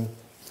 And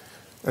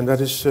that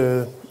is,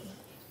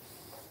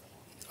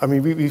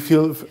 we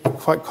feel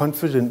quite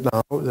confident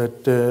now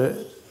that,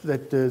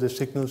 the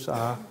signals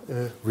are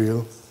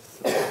real.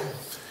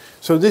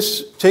 So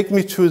this takes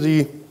me to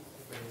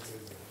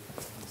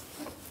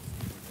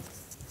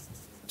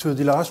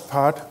the last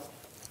part.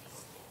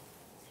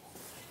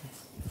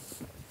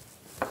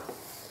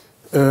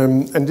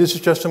 And this is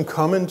just some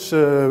comments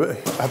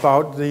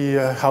about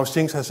how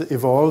things has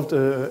evolved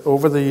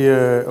over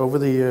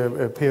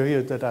the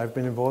period that I've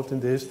been involved in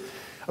this.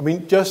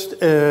 Just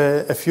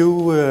a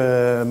few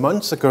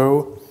months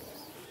ago,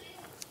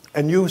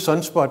 a new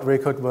sunspot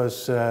record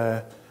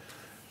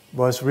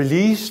was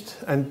released,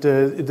 and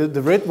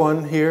the red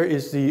one here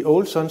is the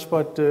old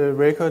sunspot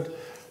record.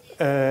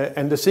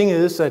 And the thing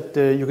is that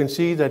you can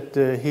see that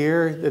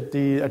here that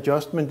the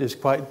adjustment is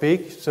quite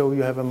big, so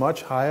you have a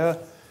much higher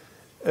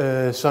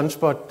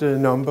sunspot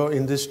number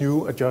in this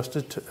new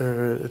adjusted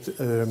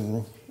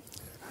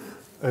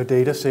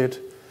data set.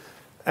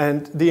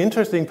 And the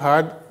interesting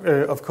part,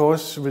 of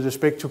course, with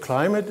respect to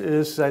climate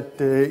is that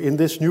in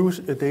this new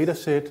data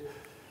set,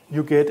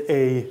 you get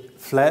a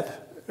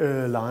flat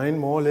line,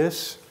 more or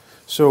less.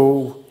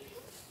 So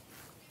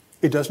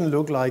it doesn't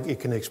look like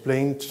it can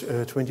explain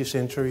 20th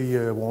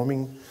century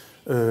warming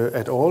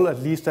at all.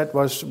 At least that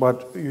was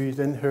what we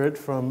then heard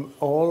from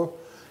all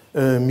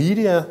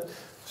media.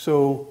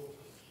 So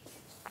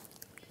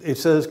it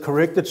says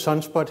corrected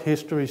sunspot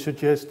history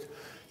suggests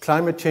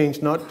climate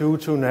change not due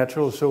to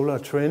natural solar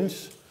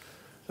trends.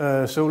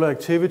 Solar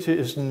activity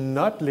is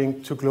not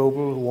linked to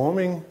global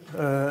warming,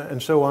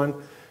 and so on.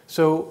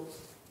 So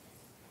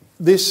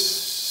this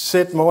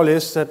said more or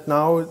less that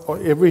now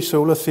every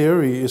solar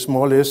theory is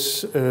more or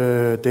less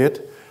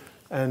dead,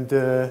 and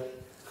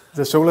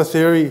the solar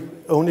theory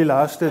only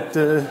lasted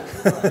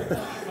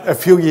a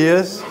few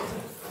years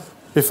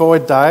before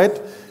it died.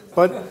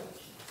 But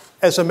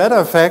as a matter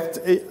of fact,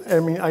 I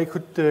mean, I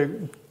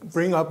could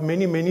bring up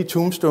many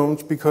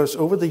tombstones, because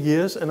over the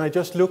years, and I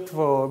just looked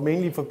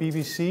mainly for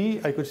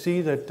BBC, I could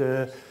see that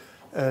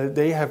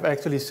they have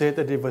actually said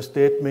that it was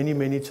dead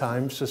many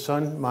times. The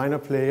sun, minor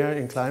player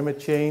in climate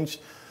change,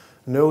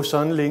 no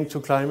sun link to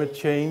climate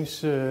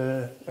change.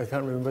 I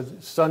can't remember.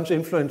 Sun's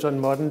influence on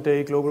modern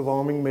day global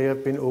warming may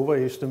have been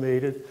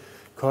overestimated.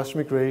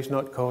 Cosmic rays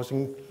not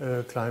causing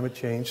climate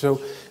change.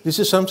 So this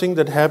is something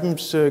that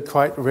happens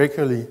quite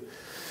regularly.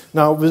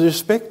 Now, with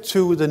respect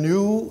to the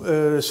new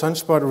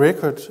sunspot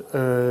record,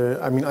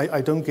 I mean,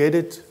 I don't get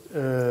it,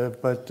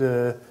 but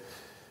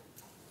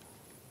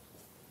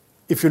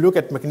if you look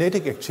at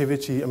magnetic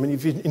activity, I mean,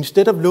 if you,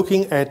 instead of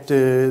looking at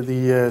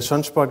the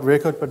sunspot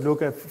record, but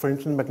look at, for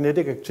instance,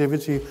 magnetic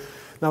activity.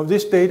 Now,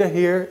 this data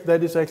here,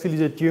 that is actually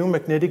the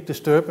geomagnetic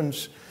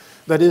disturbance.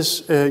 That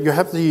is, you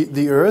have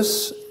the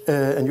Earth,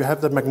 and you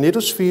have the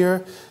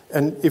magnetosphere,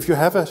 and if you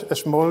have a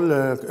small,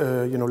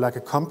 you know, like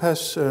a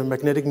compass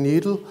magnetic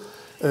needle,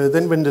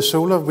 then when the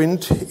solar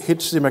wind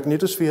hits the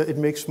magnetosphere, it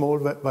makes small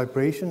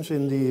vibrations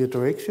in the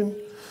direction.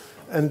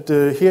 And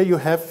here you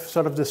have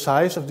sort of the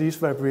size of these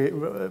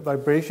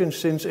vibrations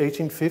since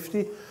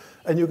 1850.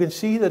 And you can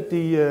see that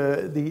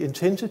the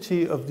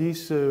intensity of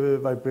these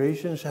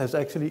vibrations has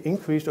actually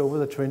increased over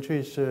the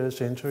 20th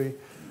century.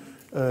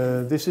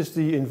 This is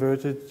the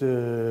inverted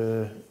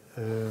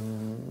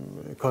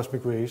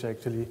cosmic rays,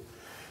 actually.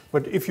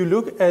 But if you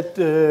look at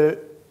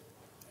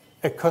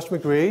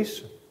cosmic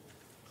rays,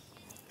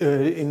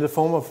 in the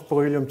form of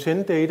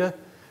beryllium-10 data,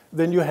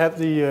 then you have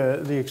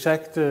the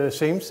exact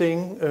same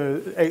thing.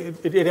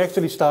 It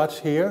actually starts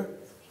here.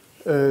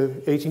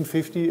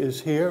 1850 is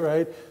here,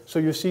 right? So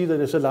you see that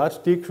there's a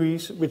large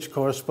decrease, which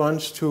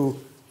corresponds to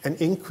an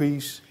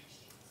increase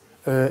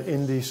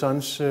in the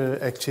sun's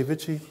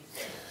activity.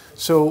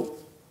 So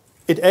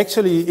it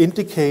actually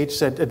indicates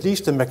that at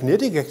least the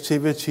magnetic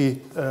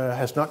activity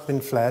has not been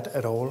flat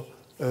at all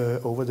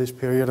over this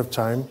period of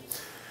time.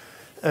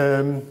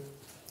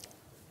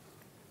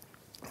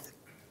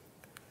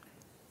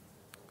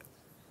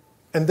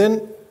 And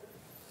then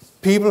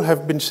people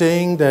have been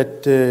saying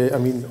that, I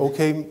mean,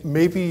 okay,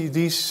 maybe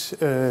these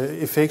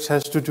effects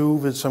has to do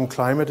with some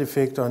climate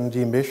effect on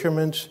the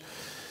measurements.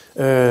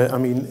 I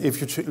mean, if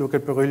you look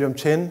at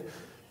beryllium-10,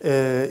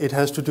 it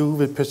has to do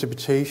with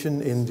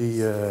precipitation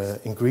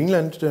in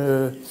Greenland.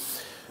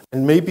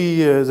 And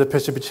maybe the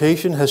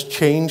precipitation has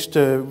changed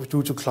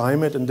due to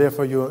climate, and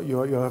therefore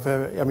you have,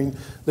 I mean,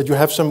 that you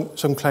have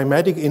some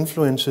climatic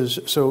influences.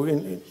 So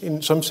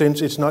in some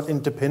sense, it's not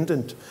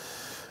independent.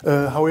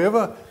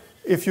 However,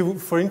 if you,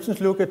 for instance,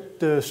 look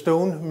at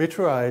stone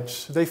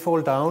meteorites, they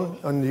fall down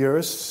on the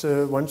Earth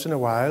once in a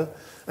while.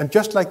 And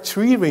just like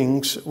tree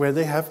rings, where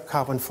they have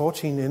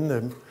carbon-14 in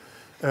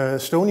them,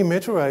 stony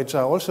meteorites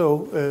are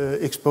also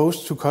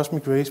exposed to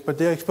cosmic rays, but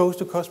they're exposed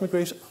to cosmic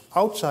rays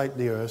outside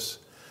the Earth.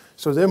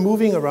 So they're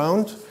moving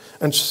around,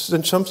 and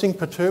then something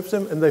perturbs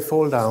them, and they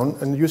fall down.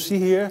 And you see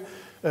here,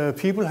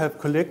 people have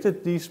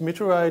collected these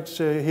meteorites.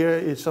 Here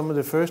is some of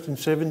the first in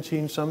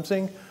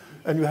 17-something.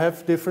 And you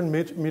have different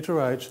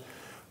meteorites.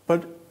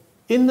 But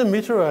in the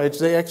meteorites,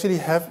 they actually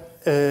have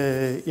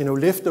you know,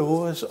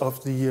 leftovers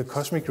of the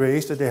cosmic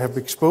rays that they have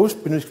been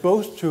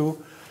exposed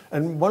to.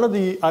 And one of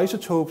the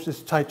isotopes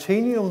is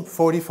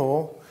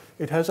titanium-44.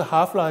 It has a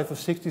half-life of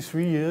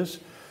 63 years.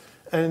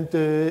 And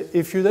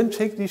if you then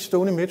take these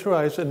stony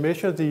meteorites and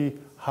measure the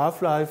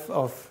half-life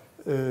of,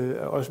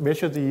 or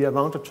measure the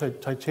amount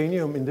of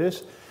titanium in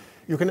this,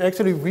 you can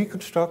actually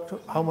reconstruct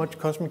how much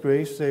cosmic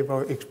rays they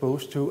were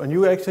exposed to. And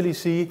you actually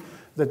see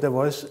that there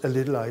was a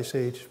little ice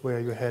age where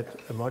you had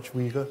a much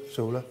weaker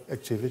solar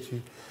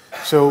activity.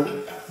 So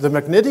the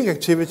magnetic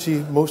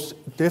activity most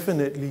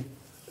definitely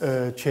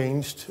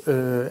changed,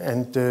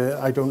 and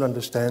I don't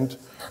understand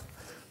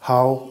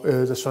how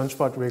the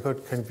sunspot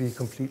record can be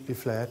completely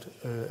flat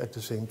at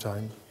the same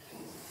time.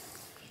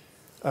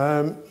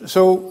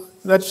 So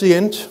that's the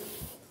end.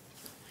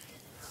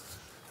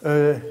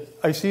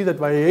 I see that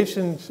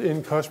variations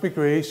in cosmic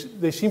rays,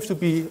 they seem to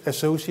be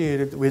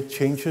associated with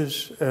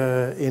changes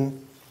in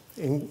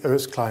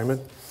Earth's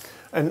climate.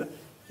 And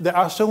there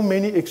are so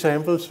many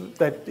examples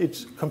that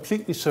it's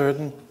completely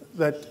certain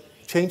that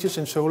changes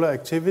in solar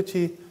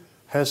activity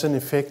has an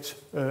effect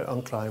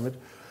on climate.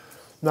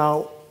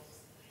 Now,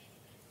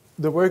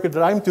 the work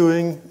that I'm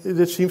doing,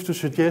 it seems to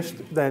suggest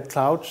that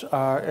clouds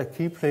are a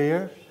key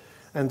player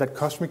and that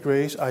cosmic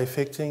rays are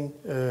affecting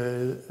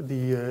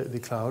the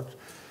cloud.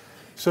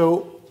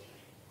 So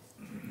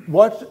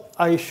what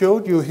I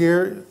showed you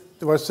here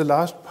was the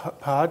last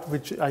part,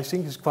 which I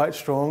think is quite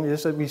strong,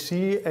 is that we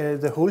see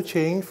the whole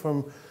chain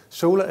from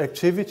solar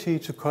activity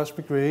to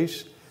cosmic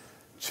rays,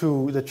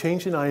 to the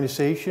change in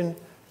ionization,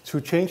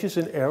 to changes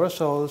in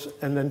aerosols,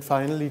 and then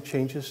finally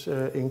changes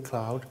in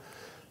cloud.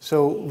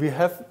 So we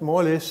have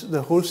more or less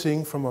the whole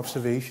thing from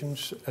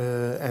observations,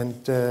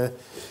 and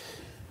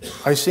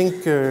I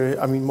think,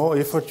 more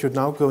effort should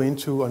now go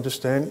into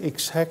understand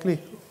exactly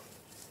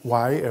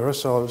why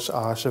aerosols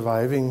are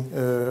surviving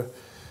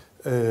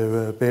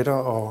better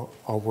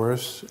or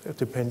worse,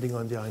 depending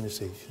on the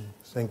ionization.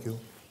 Thank you.